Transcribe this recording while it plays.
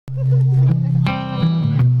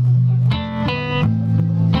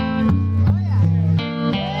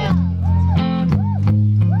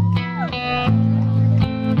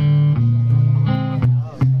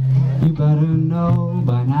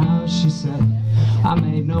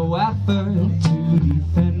no effort to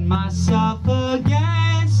defend myself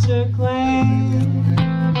against her claim.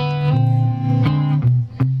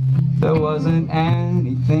 There wasn't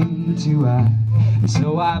anything to add, and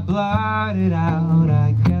so I blurted out,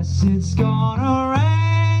 I guess it's gonna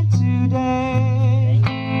rain today.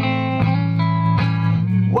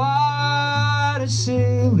 What a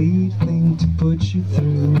silly thing to put you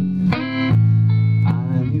through.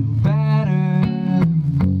 I knew better.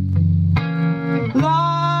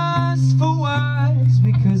 Lost for words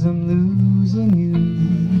because I'm losing you.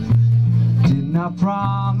 Did not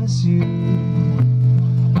promise you.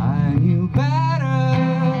 I knew better.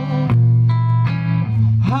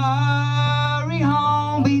 Hurry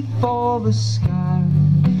home before the sky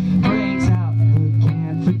breaks out. But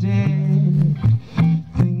can't predict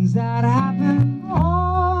things that happen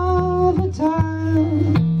all the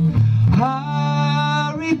time.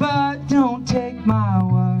 Hurry, but don't take my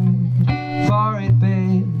word for it,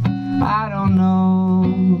 babe. I don't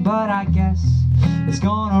know, but I guess it's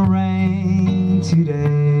gonna rain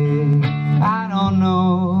today. I don't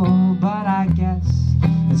know, but I guess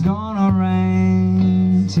it's gonna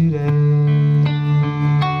rain today.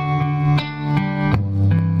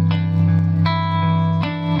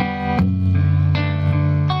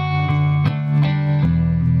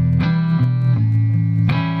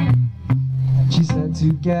 She said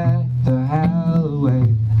to get the hell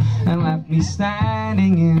away and left me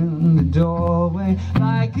standing in the doorway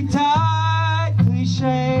like a tired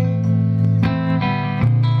cliche.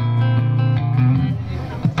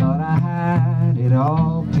 It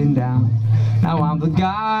all pinned down. Now I'm the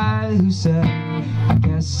guy who said, I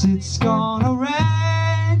guess it's gonna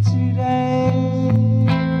rain today.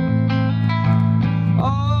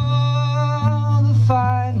 Oh, the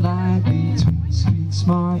fine line between sweet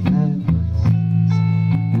smartness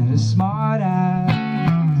and a smart ass.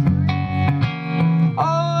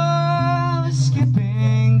 Oh, the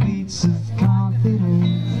skipping beats of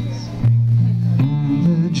confidence and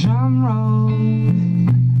the drum roll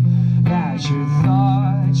that you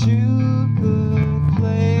thought you could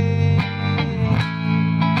play.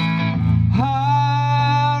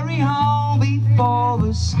 Hurry home before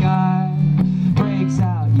the sky breaks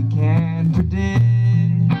out. You can't predict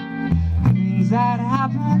things that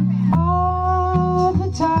happen all the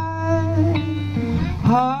time.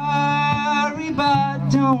 Hurry, but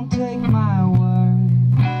don't take my word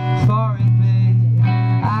for it, babe.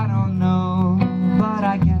 I don't know, but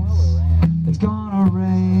I guess it's gonna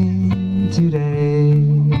rain today.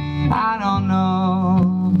 I don't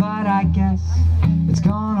know, but I guess it's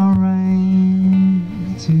gonna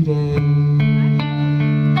rain today.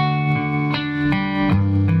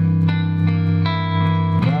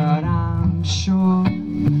 But I'm sure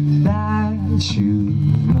that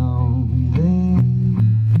you've known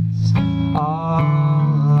this all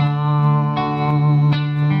along.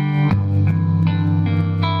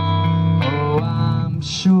 Oh, I'm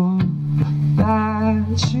sure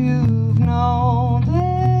that you've known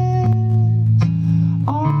this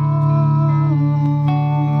all along.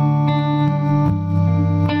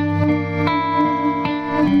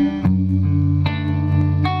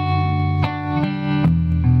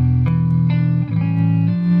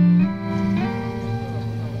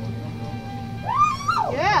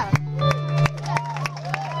 Yeah.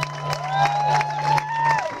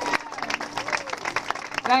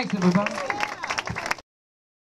 Thanks, everybody.